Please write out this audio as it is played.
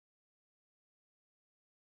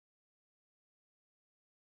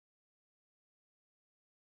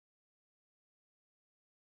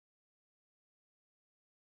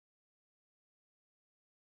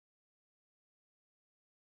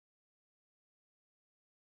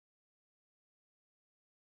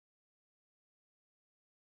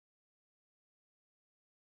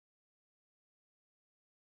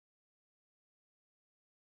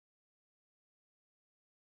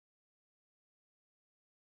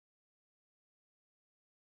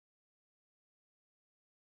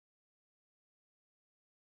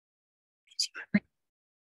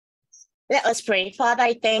Let us pray. Father,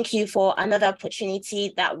 I thank you for another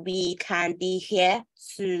opportunity that we can be here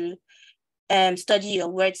to study your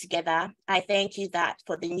word together. I thank you that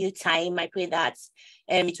for the new time. I pray that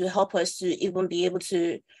it will help us to even be able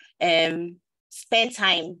to spend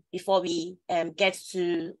time before we get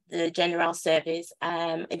to the general service.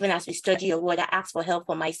 Even as we study your word, I ask for help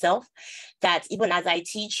for myself, that even as I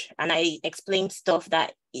teach and I explain stuff,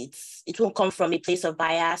 that it won't come from a place of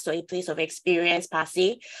bias or a place of experience per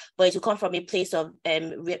se, but it will come from a place of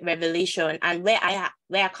revelation. And where I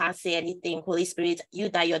can't say anything, Holy Spirit, you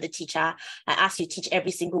that you're the teacher, I ask you to teach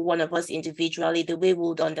every single one of us individually the way we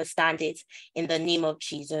would understand it, in the name of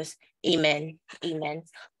Jesus. Amen. Amen.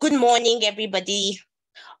 Good morning, everybody.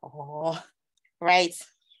 Oh, right. It's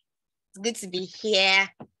good to be here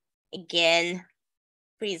again.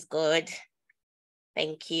 Praise God.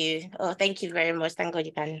 Thank you. Oh, thank you very much. Thank God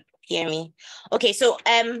you can hear me. Okay, so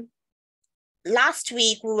last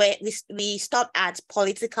week we stopped at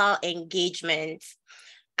political engagement,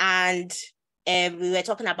 and we were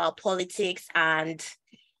talking about politics and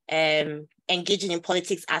engaging in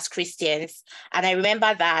politics as Christians. And I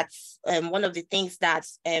remember that one of the things that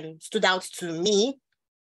stood out to me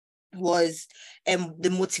was the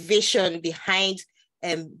motivation behind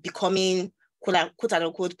becoming quote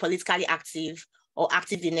unquote politically active or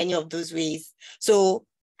active in any of those ways. So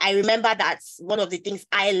I remember that one of the things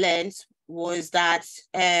I learned was that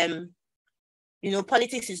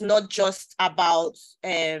politics is not just about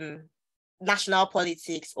national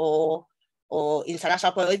politics or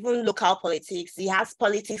international politics, or even local politics. It has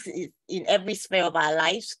politics in every sphere of our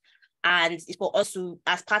lives. And it's for us to,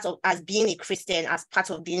 as part of being a Christian,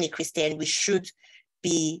 we should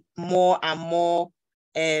be more and more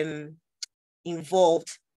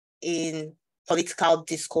involved in political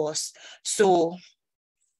discourse. So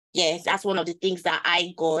yes, that's one of the things that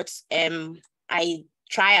I got. I used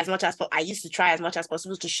to try as much as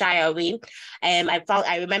possible to shy away.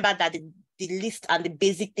 I remember that the least and the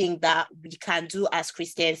basic thing that we can do as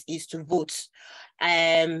Christians is to vote.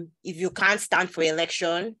 If you can't stand for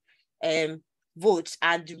election, vote.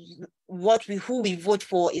 And who we vote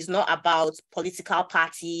for is not about political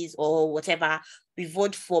parties or whatever. We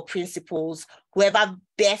vote for principles. Whoever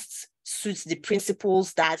best suits the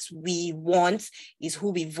principles that we want is who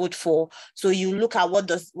we vote for. So you look at what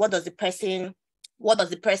does the person do, what does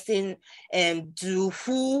the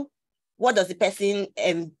person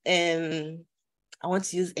I want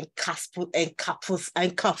to use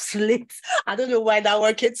encapsulate. I don't know why that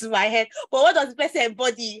word came to my head, but what does the person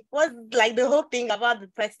embody? What's like the whole thing about the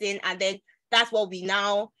person? And then that's what we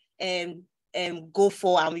now go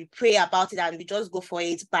for, and we pray about it, and we just go for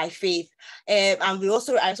it by faith. And I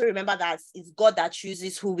also remember that it's God that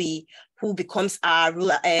chooses who becomes our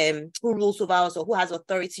ruler, who rules over us, or who has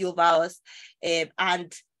authority over us.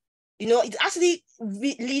 And it actually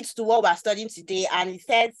leads to what we're studying today, and it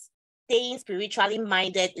says staying spiritually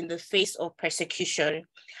minded in the face of persecution.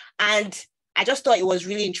 And I just thought it was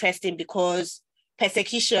really interesting because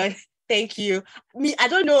persecution, thank you. I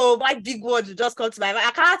don't know why big words just come to my mind.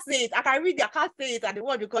 I can't say it. I can read it, I can't say it, and the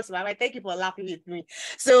word will come to my mind. Thank you for laughing with me.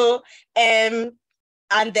 So, and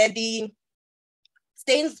then the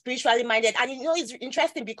staying spiritually minded. And it's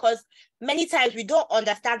interesting because many times we don't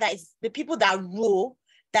understand that it's the people that rule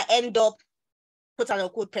that end up, quote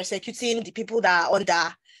unquote, persecuting the people that are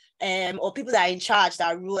under, or people that are in charge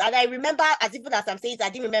that rule. And I remember, as I'm saying it, I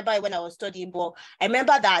didn't remember it when I was studying, but I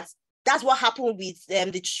remember that's what happened with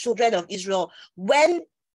the children of Israel. When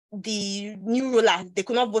the new ruler, they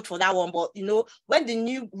could not vote for that one, but when the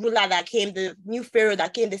new ruler that came, the new Pharaoh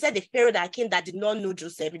that came, they said the Pharaoh that came that did not know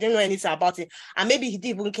Joseph, he didn't know anything about it, and maybe he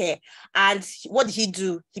didn't even care. And what did he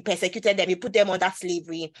do? He persecuted them, he put them under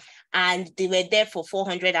slavery, and they were there for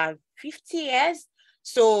 450 years.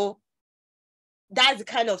 So that's the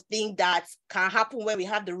kind of thing that can happen when we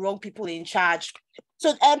have the wrong people in charge.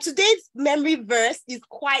 So today's memory verse is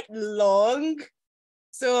quite long.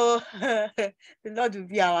 So the Lord will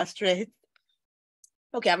be our strength.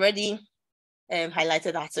 Okay, I've already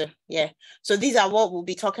highlighted that. Yeah. So these are what we'll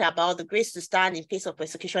be talking about: the grace to stand in face of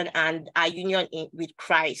persecution and our union with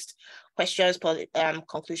Christ. Questions,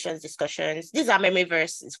 conclusions, discussions. These are memory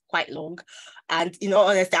verse. It's quite long, and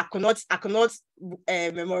honestly, I could not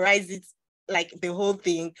memorize it like the whole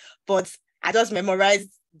thing, but I just memorized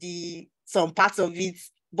some parts of it.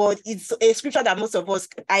 But it's a scripture that most of us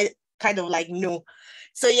kind of know.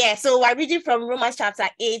 So yeah, so we're reading from Romans chapter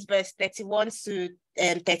 8, verse 31 to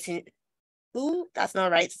 13. Ooh, that's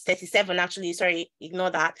not right. It's 37 actually. Sorry, ignore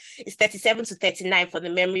that. It's 37 to 39 for the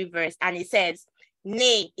memory verse, and it says,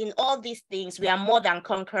 Nay, in all these things, we are more than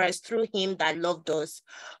conquerors through him that loved us.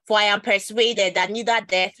 For I am persuaded that neither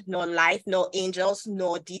death, nor life, nor angels,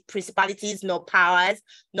 nor principalities, nor powers,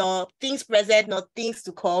 nor things present, nor things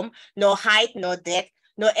to come, nor height, nor depth,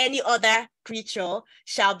 nor any other creature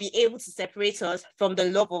shall be able to separate us from the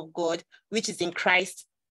love of God, which is in Christ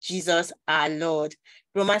Jesus our Lord.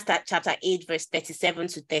 Romans chapter 8, verse 37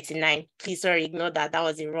 to 39. Please, sorry, ignore that. That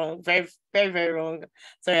was wrong. Very, very, very wrong.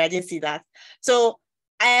 Sorry, I didn't see that. So,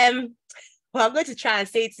 well, I'm going to try and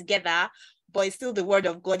say it together, but it's still the word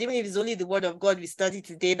of God. Even if it's only the word of God we study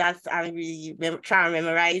today, and we try and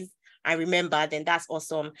memorize and remember, then that's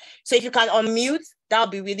awesome. So if you can unmute, that'll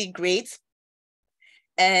be really great.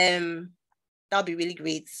 That'll be really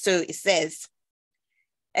great. So it says,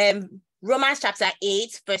 Romans chapter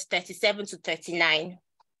 8, verse 37 to 39.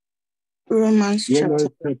 Romans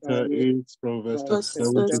chapter 8 from verse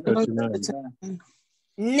 37 to 39.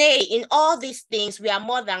 Nay, in all these things we are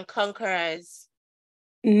more than conquerors.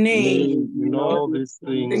 Nay, in all these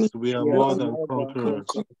things we are more than conquerors.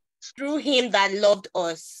 Through him that loved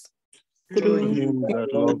us. Through him that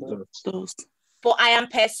loved us. For I am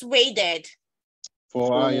persuaded.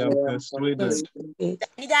 For I am persuaded. That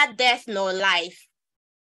neither death nor life.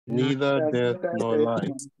 Neither death nor life.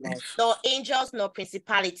 Nor angels nor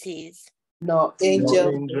principalities. Nor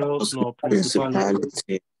angels nor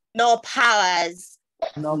principalities. Nor powers.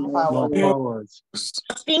 Nor powers.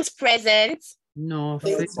 Nor things present. Nor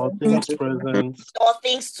things present. Nor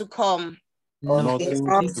things to come. Nor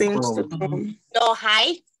things to come. Nor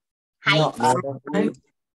height.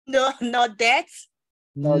 Nor depth.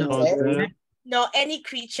 Nor any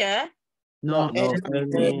creature. Nor any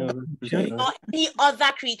other creature. Nor any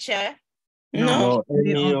other creature. Nor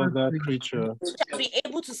any other creature. Shall be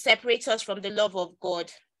able to separate us from the love of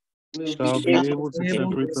God. Shall be able to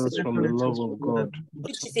separate us from the love of God.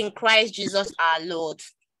 Which is in Christ Jesus our Lord.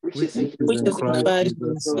 Which is in Christ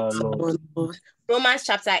Jesus our Lord. Romans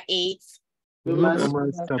chapter 8.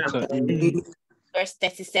 Romans chapter 8. Verse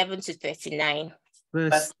 37 to 39.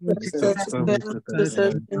 Verse 37 to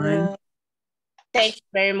 39. Thank you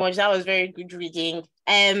very much. That was very good reading.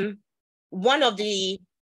 One of the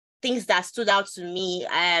things that stood out to me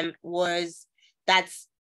was that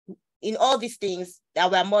in all these things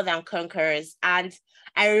that we're more than conquerors. And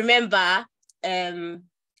I remember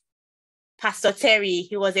Pastor Terry,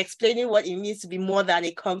 he was explaining what it means to be more than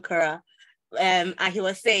a conqueror. And he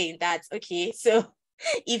was saying that, okay, so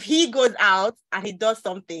if he goes out and he does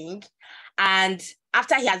something, and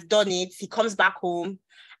after he has done it, he comes back home,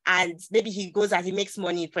 and maybe he goes and he makes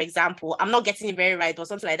money, for example. I'm not getting it very right, but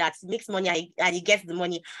something like that. He makes money and he gets the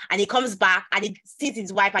money, and he comes back and he sees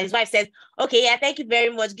his wife, and his wife says, okay, yeah, thank you very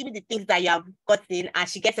much. Give me the things that you have gotten, and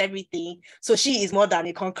she gets everything. So she is more than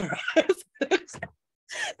a conqueror.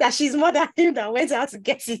 That she's more than him that went out to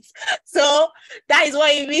get it. So that is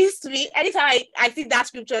what it means to me. Anytime I see that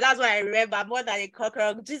scripture, that's what I remember, more than a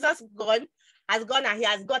conqueror. Jesus has gone and he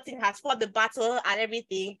has fought the battle and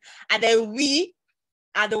everything. And then we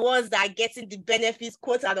are the ones that are getting the benefits,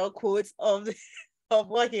 quote and unquote, of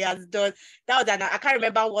what he has done. That was I can't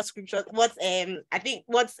remember what scripture,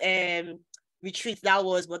 retreat that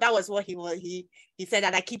was, but that was what he said,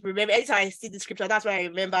 and I keep remembering. Anytime I see the scripture, that's what I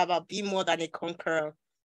remember about being more than a conqueror.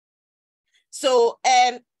 So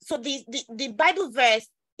so the Bible verse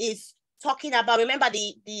is talking about, remember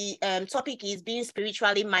the topic is being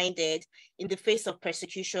spiritually minded in the face of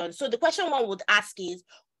persecution. So the question one would ask is,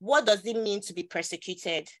 what does it mean to be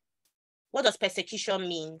persecuted? What does persecution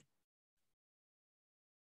mean?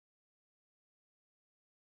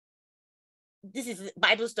 This is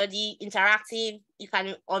Bible study, interactive. You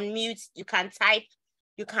can unmute, you can type,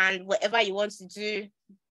 you can whatever you want to do.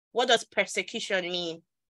 What does persecution mean?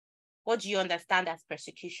 What do you understand as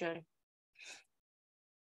persecution?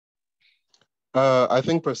 I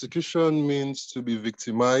think persecution means to be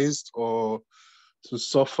victimized or to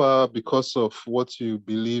suffer because of what you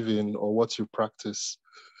believe in or what you practice.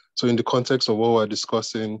 So in the context of what we're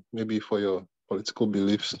discussing, maybe for your political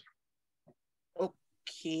beliefs.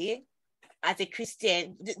 Okay. As a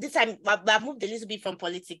Christian, this time I've moved a little bit from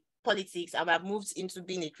politics and I've moved into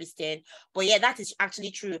being a Christian. But yeah, that is actually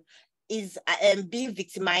true. Is being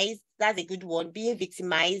victimized, that's a good one. Being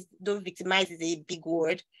victimized, though victimized is a big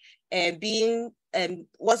word. Being,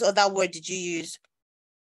 what other word did you use?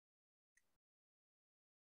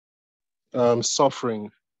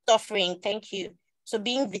 Suffering. Suffering, thank you. So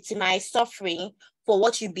being victimized, suffering for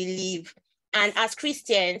what you believe. And as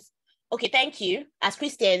Christians, okay, thank you. As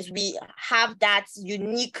Christians, we have that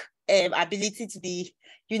unique ability to be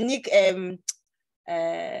unique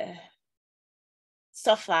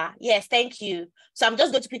suffer. Yes, thank you. So I'm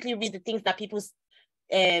just going to quickly read the things that people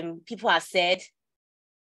people have said.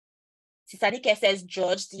 Sister Nike says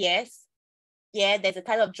judged, yes. Yeah, there's a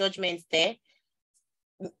kind of judgment there.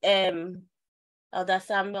 Elder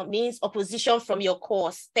Samuel means opposition from your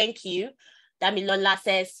cause. Thank you. Damilola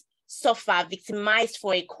says suffer, victimized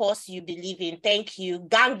for a cause you believe in. Thank you.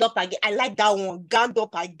 Ganged up against. I like that one. Ganged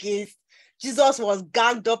up against. Jesus was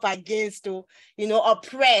ganged up against,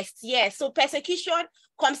 oppressed. Yes. So persecution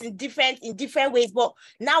comes in different ways, but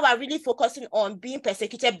now we're really focusing on being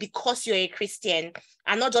persecuted because you're a Christian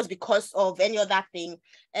and not just because of any other thing.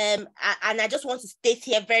 And I just want to state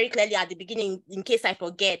here very clearly at the beginning, in case I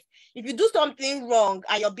forget, if you do something wrong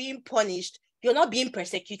and you're being punished, you're not being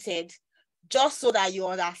persecuted. Just so that you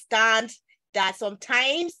understand that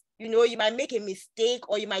sometimes, you might make a mistake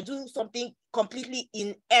or you might do something completely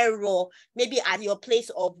in error, maybe at your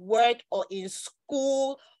place of work or in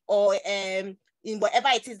school or in whatever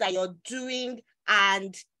it is that you're doing,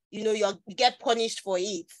 and you get punished for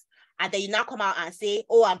it, and then you now come out and say,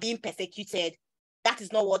 oh, I'm being persecuted. That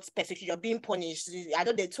is not what's persecution. You're being punished. I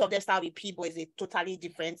know the two of them start with P, but it's a totally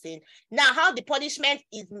different thing. Now, how the punishment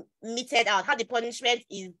is meted out, how the punishment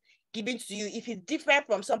is given to you, if it's different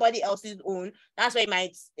from somebody else's own, that's where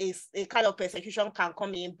a kind of persecution can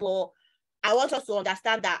come in. But I want us to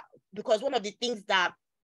understand that, because one of the things that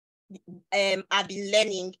I've been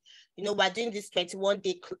learning, we're doing this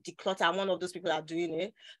 21-day declutter. I'm one of those people that are doing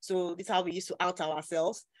it. So this is how we used to out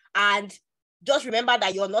ourselves. And just remember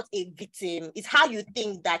that you're not a victim. It's how you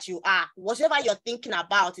think that you are. Whatever you're thinking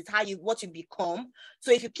about is what you become.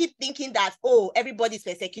 So if you keep thinking that, oh, everybody's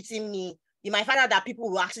persecuting me, you might find out that people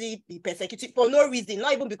will actually be persecuted for no reason,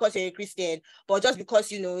 not even because you're a Christian, but just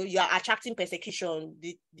because, you are attracting persecution,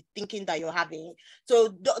 the thinking that you're having. So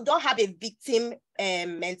don't have a victim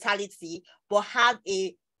mentality, but have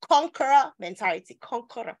a conqueror mentality,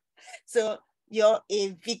 conqueror. So you're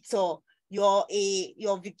a victor, you're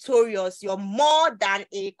victorious, you're more than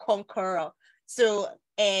a conqueror. So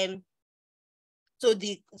you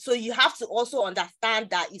have to also understand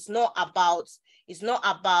that it's not about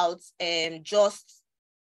just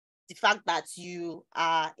the fact that you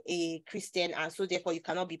are a Christian and so therefore you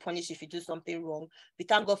cannot be punished if you do something wrong. We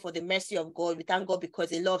thank God for the mercy of God. We thank God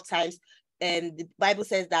because a lot of times the Bible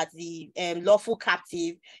says that the lawful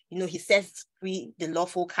captive, he sets free the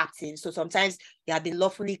lawful captive. So sometimes you have been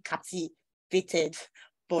lawfully captivated,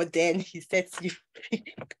 but then he sets you free.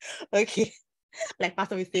 Okay, like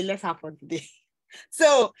Pastor will say, let's have fun today.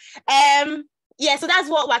 So so that's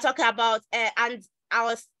what we're talking about. And I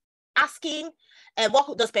was asking,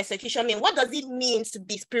 what does persecution mean? What does it mean to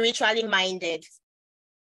be spiritually minded?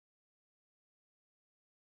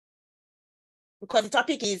 Because the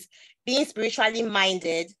topic is being spiritually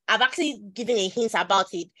minded. I've actually given a hint about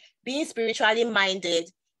it. Being spiritually minded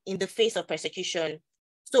in the face of persecution.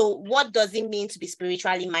 So what does it mean to be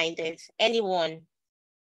spiritually minded? Anyone?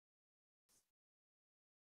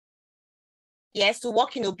 Yes, to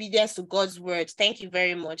walk in obedience to God's word. Thank you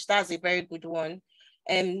very much. That's a very good one.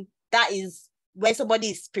 That is when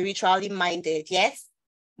somebody is spiritually minded. Yes?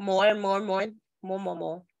 More.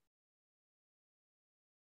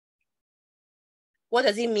 What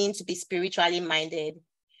does it mean to be spiritually minded?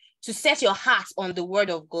 To set your heart on the word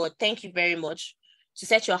of God. Thank you very much. To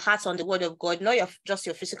set your heart on the word of God, not just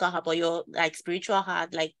your physical heart, but your spiritual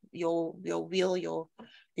heart, like your will, your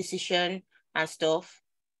decision and stuff.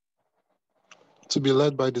 To be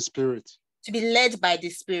led by the Spirit. To be led by the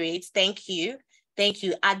Spirit. Thank you.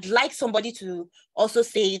 I'd like somebody to also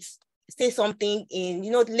say something in,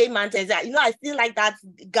 layman terms. I feel like that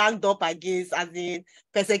ganged up against, as in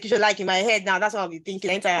persecution, like in my head now, that's what I'll be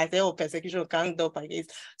thinking anytime I say, oh, persecution ganged up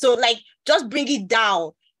against. So just bring it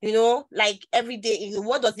down, every day.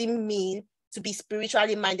 What does it mean to be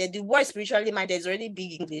spiritually minded? The word spiritually minded is already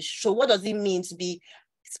big English. So what does it mean to be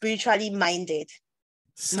spiritually minded?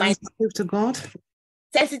 Sensitive to God.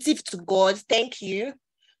 Sensitive to God, thank you.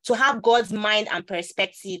 To have God's mind and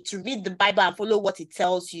perspective, to read the Bible and follow what it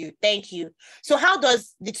tells you. Thank you. So how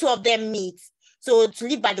does the two of them meet? So to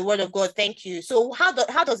live by the word of God, thank you. So how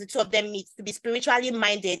does the two of them meet? To be spiritually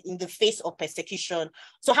minded in the face of persecution.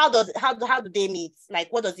 So how do they meet?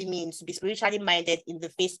 What does it mean to be spiritually minded in the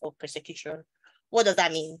face of persecution? What does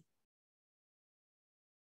that mean?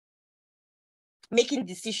 Making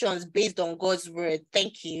decisions based on God's word.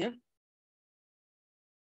 Thank you.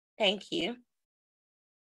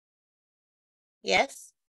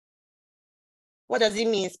 Yes. What does it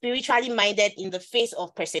mean? Spiritually minded in the face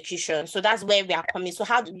of persecution. So that's where we are coming. So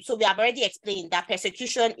we have already explained that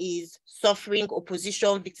persecution is suffering,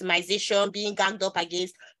 opposition, victimization, being ganged up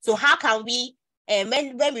against. So how can we,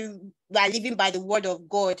 when we are living by the word of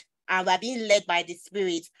God and we're being led by the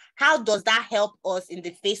Spirit, how does that help us in the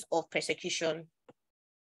face of persecution?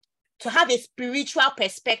 To have a spiritual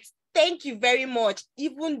perspective. Thank you very much.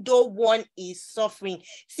 Even though one is suffering,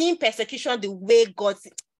 seeing persecution the way God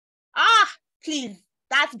sees. Please,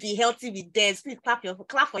 that's be healthy with them. Please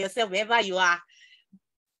clap for yourself wherever you are.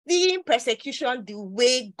 Seeing persecution the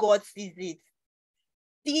way God sees it.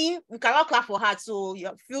 We cannot clap for her, so you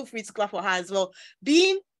feel free to clap for her as well.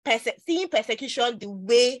 Seeing persecution the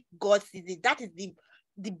way God sees it. That is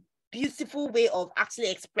the beautiful way of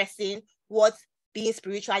actually expressing what being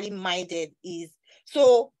spiritually minded is.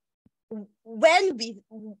 So when we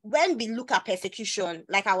look at persecution,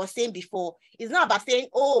 like I was saying before, it's not about saying,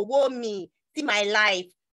 oh, woe me, see my life,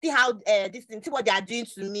 see how see what they are doing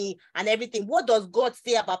to me and everything. What does God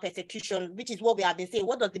say about persecution? Which is what we have been saying.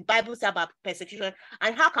 What does the Bible say about persecution?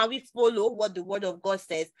 And how can we follow what the Word of God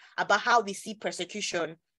says about how we see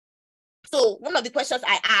persecution? So one of the questions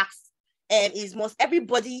I asked is, must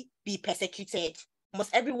everybody be persecuted?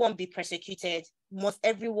 Must everyone be persecuted? Must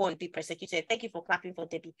everyone be persecuted? Thank you for clapping for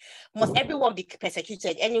Debbie. Must everyone be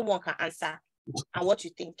persecuted? Anyone can answer. And what you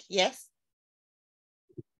think? Yes?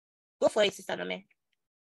 Go for it, Sister Nome.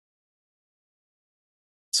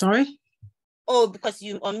 Sorry? Oh, because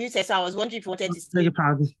you unmuted, so I was wondering if you wanted to speak. Beg your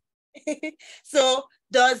pardon.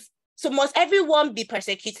 So must everyone be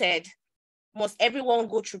persecuted? Must everyone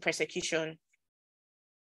go through persecution?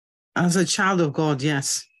 As a child of God,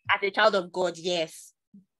 yes. As a child of God, yes.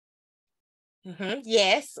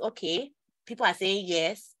 Yes, okay. People are saying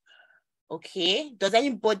yes. Okay. Does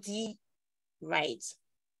anybody right?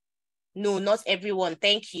 No, not everyone.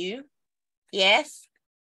 Thank you. Yes.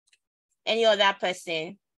 Any other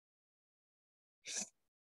person?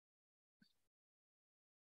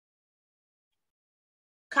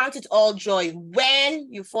 Count it all joy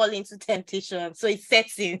when you fall into temptation. So it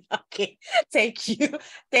sets in. Okay. Thank you.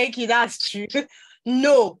 Thank you. That's true.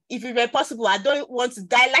 No, if it were possible, I don't want to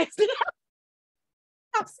die like that.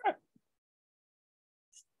 I'm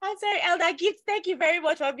sorry, Elder Gift. Thank you very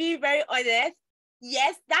much for being very honest.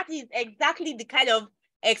 Yes, that is exactly the kind of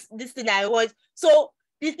this thing I want. So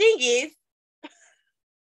the thing is,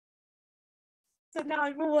 so now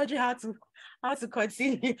I'm wondering how to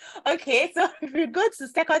continue. Okay, so if we go to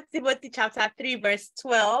 2 Timothy chapter 3, verse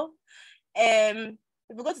 12. If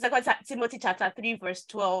we go to 2 Timothy chapter 3, verse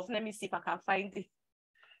 12, let me see if I can find it.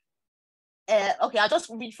 Okay, I'll just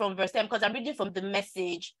read from verse 10 because I'm reading from the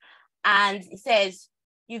Message, and it says,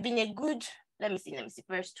 you've been a good, let me see,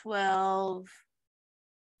 verse 12.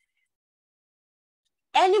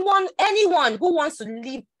 Anyone who wants to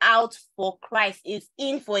live out for Christ is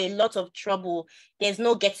in for a lot of trouble. There's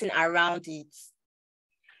no getting around it.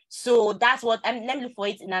 So that's what, let me look for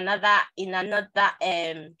it in another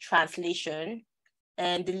translation.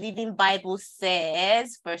 And the Living Bible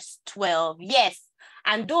says, verse 12, yes,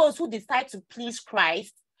 and those who decide to please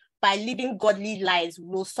Christ by living godly lives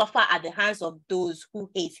will suffer at the hands of those who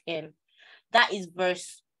hate him. That is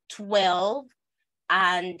verse 12.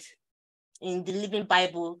 And in the Living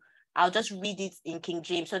Bible, I'll just read it in King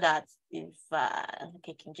James so that King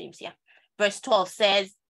James, yeah. Verse 12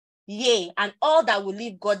 says, yea, and all that will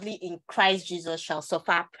live godly in Christ Jesus shall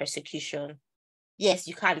suffer persecution. Yes,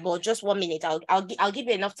 you can, but just 1 minute. I'll give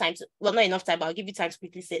you enough time to, well, not enough time, but I'll give you time to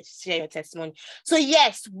quickly share your testimony. So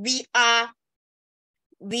yes, we are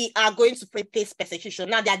going to face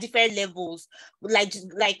persecution. Now there are different levels. Like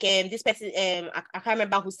this person, I can't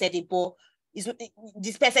remember who said it, but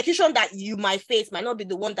this persecution that you might face might not be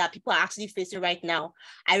the one that people are actually facing right now.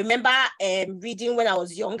 I remember reading when I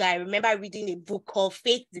was younger. I remember reading a book called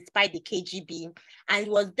Faith Despite the KGB, and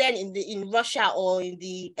it was then in Russia or in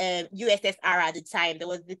the USSR at the time. There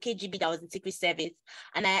was the KGB that was the secret service,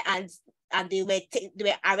 and they were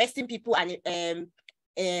arresting people and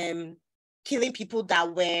killing people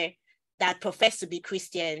that profess to be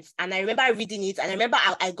Christians. And I remember reading it, and I remember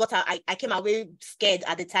I came away scared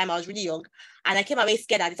at the time. I was really young, and I came away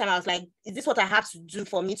scared at the time. I was like, is this what I have to do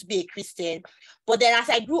for me to be a Christian? But then as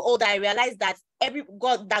I grew older, I realized that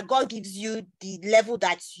God gives you the level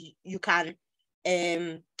that you can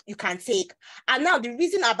take. And now the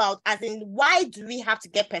reason about, as in, why do we have to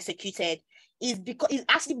get persecuted is because it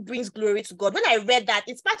actually brings glory to God. When I read that,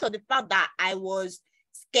 in spite of the fact that I was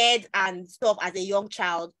scared and stuff as a young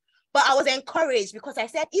child, but I was encouraged because I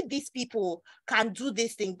said, if these people can do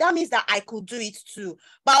this thing, that means that I could do it too.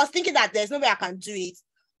 But I was thinking that there's no way I can do it.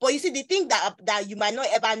 But you see, the thing that you might not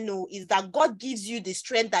ever know is that God gives you the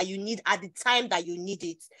strength that you need at the time that you need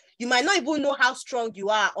it. You might not even know how strong you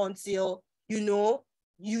are until, you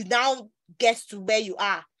now get to where you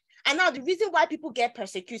are. And now the reason why people get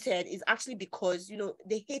persecuted is actually because,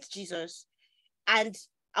 they hate Jesus. And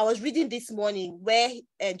I was reading this morning where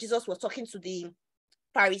Jesus was talking to the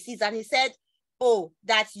Pharisees, and he said, oh,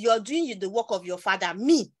 that you're doing the work of your father.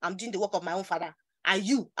 Me, I'm doing the work of my own father. And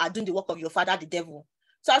you are doing the work of your father, the devil.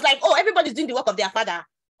 So I was like, oh, everybody's doing the work of their father.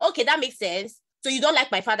 Okay, that makes sense. So you don't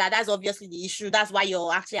like my father. That's obviously the issue. That's why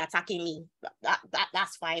you're actually attacking me.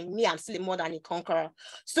 That's fine. Me, I'm still more than a conqueror.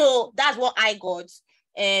 So that's what I got.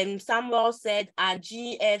 And Samuel said, and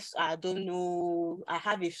GF, I don't know. I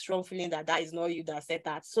have a strong feeling that is not you that said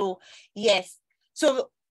that. So yes. So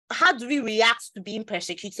how do we react to being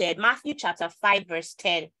persecuted? Matthew chapter 5, verse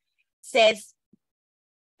 10 says,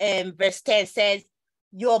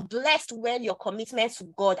 you're blessed when your commitment to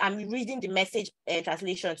God. I'm reading the Message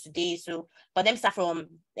translation today, but let me start from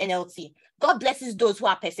NLT. God blesses those who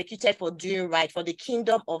are persecuted for doing right, for the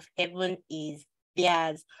kingdom of heaven is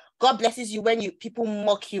theirs. God blesses you when people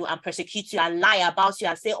mock you and persecute you and lie about you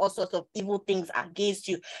and say all sorts of evil things against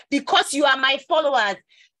you because you are my followers.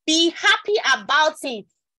 Be happy about it.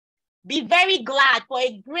 Be very glad, for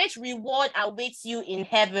a great reward awaits you in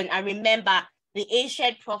heaven. And remember, the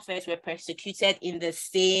ancient prophets were persecuted in the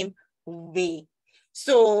same way.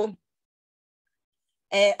 So,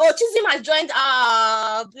 Chizim has joined,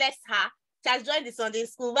 bless her. She has joined the Sunday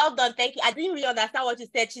school. Well done, thank you. I didn't really understand what you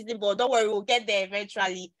said, Chizim, but don't worry, we'll get there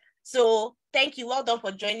eventually. So, thank you, well done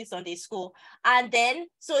for joining Sunday school. And then,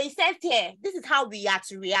 so it says here, this is how we are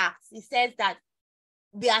to react. It says that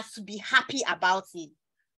we are to be happy about it.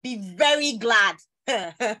 Be very glad.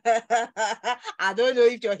 I don't know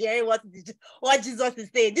if you're hearing what Jesus is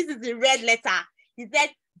saying. This is the red letter. He said,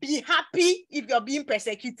 be happy if you're being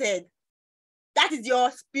persecuted. That is your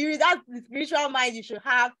spirit. That's the spiritual mind you should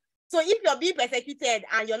have. So if you're being persecuted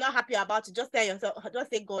and you're not happy about it, just tell yourself, just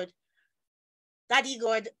say, God, Daddy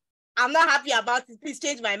God, I'm not happy about it. Please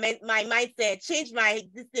change my mindset, change my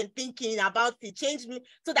thinking about it, change me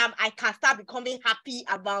so that I can start becoming happy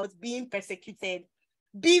about being persecuted.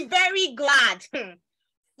 Be very glad,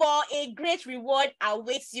 for a great reward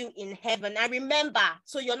awaits you in heaven. And remember,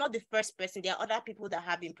 so you're not the first person. There are other people that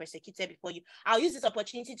have been persecuted before you. I'll use this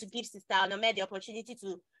opportunity to give Sister Onome the opportunity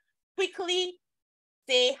to quickly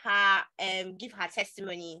say give her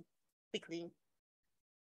testimony quickly.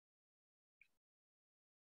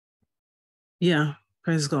 Yeah,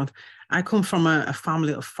 praise God. I come from a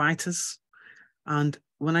family of fighters. And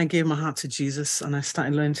when I gave my heart to Jesus and I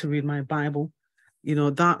started learning to read my Bible,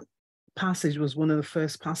 that passage was one of the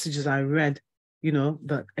first passages I read,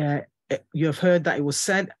 that you have heard that it was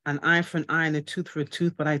said, an eye for an eye and a tooth for a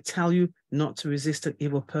tooth, but I tell you not to resist an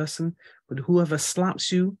evil person, but whoever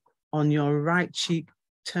slaps you on your right cheek,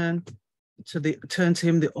 turn to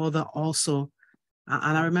him the other also.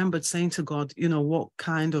 And I remembered saying to God, what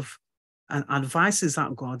kind of an advice is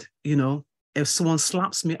that, God? If someone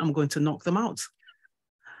slaps me, I'm going to knock them out.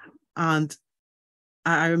 And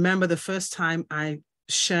I remember the first time I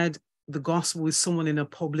shared the gospel with someone in a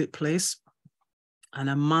public place, and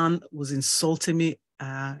a man was insulting me.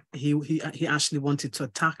 He actually wanted to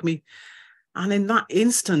attack me. And in that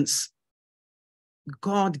instance,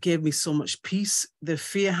 God gave me so much peace. The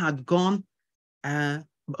fear had gone.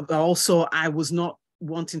 But also, I was not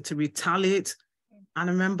wanting to retaliate. And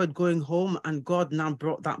I remember going home, and God now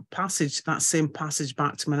brought that same passage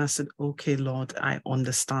back to me. And I said, okay, Lord, I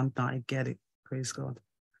understand that. I get it. Praise God.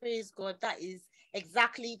 Praise God. That is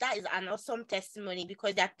an awesome testimony,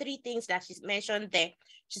 because there are three things that she's mentioned there.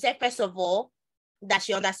 She said, first of all, that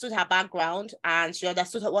she understood her background and she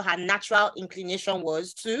understood what her natural inclination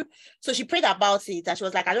was too. So she prayed about it and she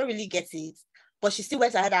was like, I don't really get it. But she still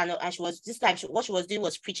went ahead and what she was doing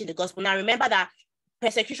was preaching the gospel. Now remember that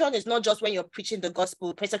persecution is not just when you're preaching the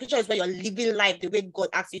gospel. Persecution is when you're living life the way God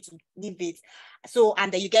asks you to live it. So,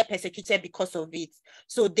 and then you get persecuted because of it.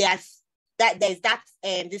 So there's that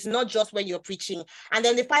it's not just when you're preaching. And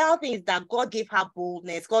then the final thing is that God gave her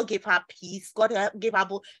boldness, God gave her peace, God gave her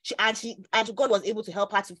God was able to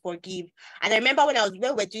help her to forgive. And I remember when I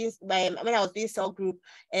was doing cell group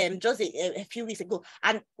just a few weeks ago,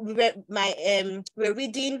 and we were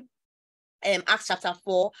reading Acts chapter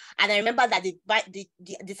 4, and I remember that the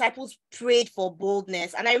disciples prayed for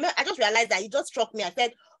boldness, and I just realized that it just struck me. I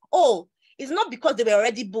said, oh, it's not because they were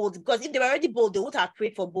already bold, because if they were already bold, they would have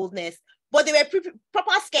prayed for boldness. But they were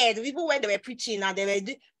proper scared, even when they were preaching, and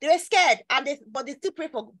they were scared, but they still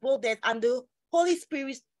prayed for boldness, and the Holy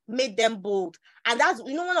Spirit made them bold. And that's,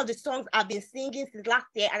 one of the songs I've been singing since last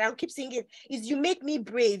year, and I'll keep singing, is you make me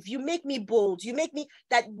brave, you make me bold, you make me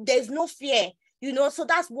that there's no fear. So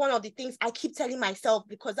that's one of the things I keep telling myself,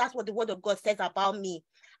 because that's what the word of God says about me.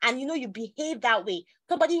 And you behave that way.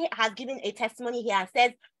 Somebody has given a testimony here and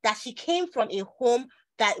says that she came from a home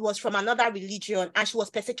that was from another religion, and she was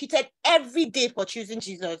persecuted every day for choosing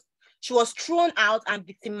Jesus. She was thrown out and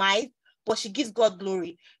victimized, but she gives God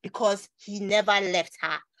glory because he never left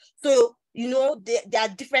her. So, you know, there are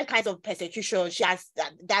different kinds of persecution.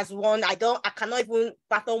 That's one, I cannot even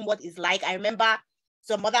fathom what it's like. I remember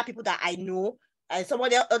some other people that I know, some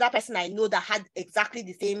other person I know that had exactly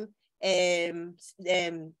the same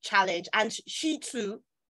challenge. And she too,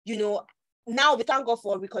 you know, now we thank God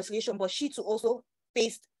for reconciliation, but she too also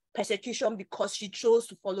faced persecution because she chose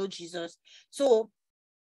to follow Jesus. So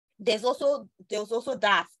there's also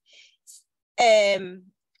that. And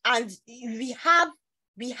we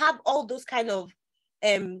have all those kind of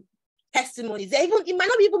testimonies. It might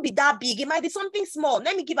not even be that big. It might be something small.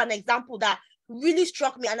 Let me give an example that really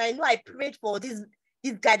struck me, and I know I prayed for this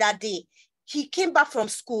guy that day. He came back from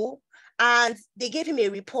school and they gave him a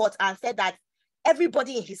report and said that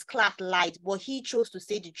everybody in his class lied, but he chose to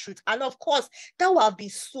say the truth. And of course, that would have been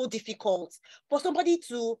so difficult for somebody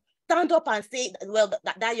to stand up and say, well,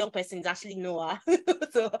 that young person is actually Noah.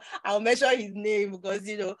 So I'll mention his name because,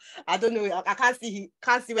 you know, I don't know, I can't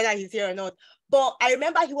see whether he's here or not. But I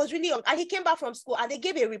remember he was really young and he came back from school and they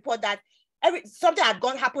gave a report that something had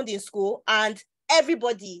happened in school and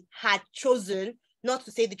everybody had chosen not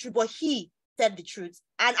to say the truth, but he said the truth.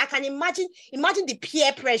 And I can imagine the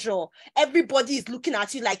peer pressure. Everybody is looking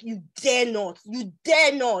at you like, you dare not.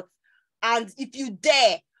 And if you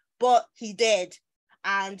dare, but he dared.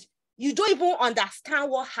 And you don't even understand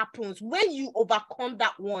what happens when you overcome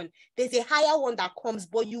that one. There's a higher one that comes,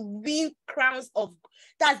 but you win crowns of,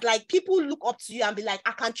 that's like people look up to you and be like,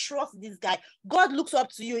 I can trust this guy. God looks up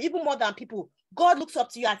to you even more than people. God looks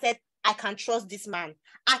up to you and said, I can trust this man.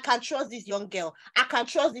 I can trust this young girl. I can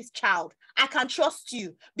trust this child. I can trust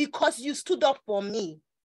you because you stood up for me.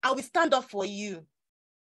 I will stand up for you.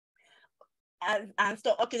 And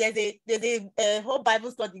so, okay, there's a whole Bible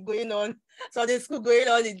study going on. So there's school going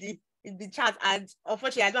on in the chat. And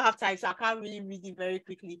unfortunately, I don't have time, so I can't really read it very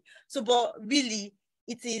quickly. So, but really,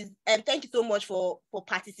 it is, and thank you so much for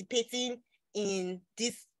participating in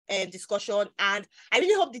this discussion. And I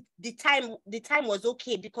really hope the time was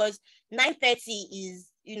okay because 9:30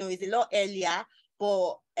 is a lot earlier.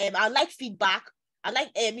 But I'd like feedback. I'd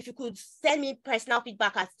like if you could send me personal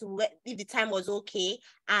feedback as to if the time was okay,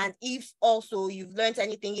 and if also you've learned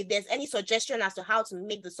anything. If there's any suggestion as to how to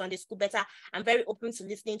make the Sunday school better, I'm very open to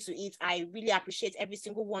listening to it. I really appreciate every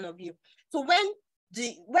single one of you. So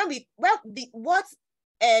what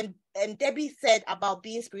Debbie said about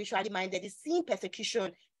being spiritually minded is seeing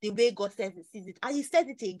persecution the way God says it sees it, and He said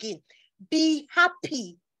it again. Be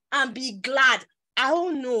happy and be glad. I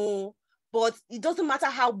don't know. But it doesn't matter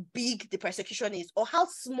how big the persecution is or how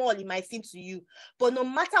small it might seem to you. But no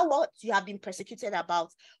matter what you have been persecuted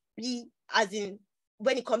about, be as in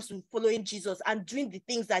when it comes to following Jesus and doing the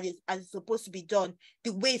things that is as it's supposed to be done,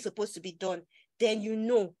 the way it's supposed to be done, then you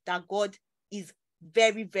know that God is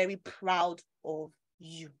very, very proud of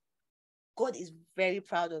you. God is very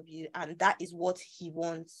proud of you, and that is what He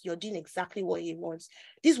wants. You're doing exactly what He wants.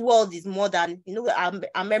 This world is more than,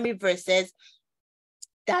 our memory verse says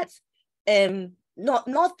that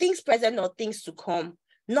not things present, not things to come.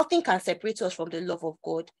 Nothing can separate us from the love of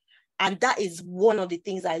God. And that is one of the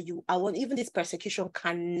things that I want. Even this persecution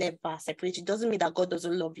can never separate you. It doesn't mean that God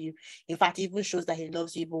doesn't love you. In fact, it even shows that He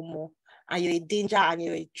loves you even more. And you're a danger and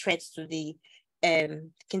you're a threat to the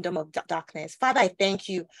kingdom of darkness. Father, I thank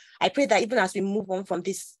you. I pray that even as we move on from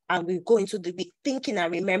this and we go into the week thinking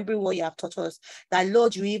and remembering what you have taught us, that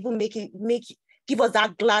Lord, you even give us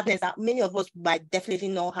that gladness that many of us might definitely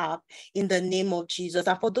not have, in the name of Jesus.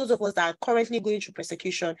 And for those of us that are currently going through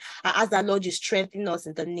persecution, I ask that, Lord, you strengthen us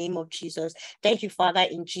in the name of Jesus. Thank you, Father.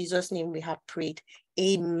 In Jesus' name we have prayed.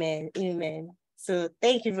 Amen. Amen. So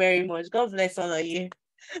thank you very much. God bless all of you.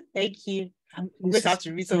 Thank you. We have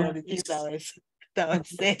to read some of the things that was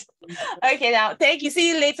said. Okay, now, thank you. See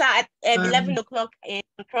you later at 11 o'clock in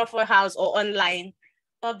Crawford House or online.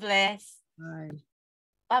 God bless. Bye.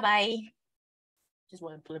 Bye-bye. Just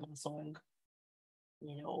want to play my song.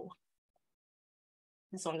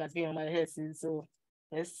 This song has been on my head since, so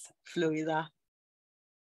let's flow with that.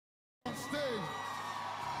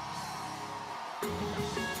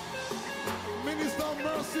 Minister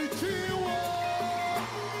Mercy Chiwa.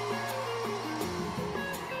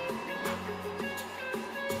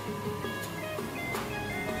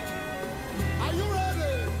 Are you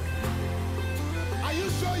ready? Are you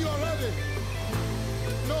sure you're ready?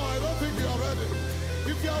 No, I don't think you're ready.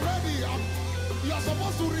 If you're ready, you're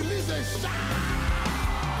supposed to release a shout.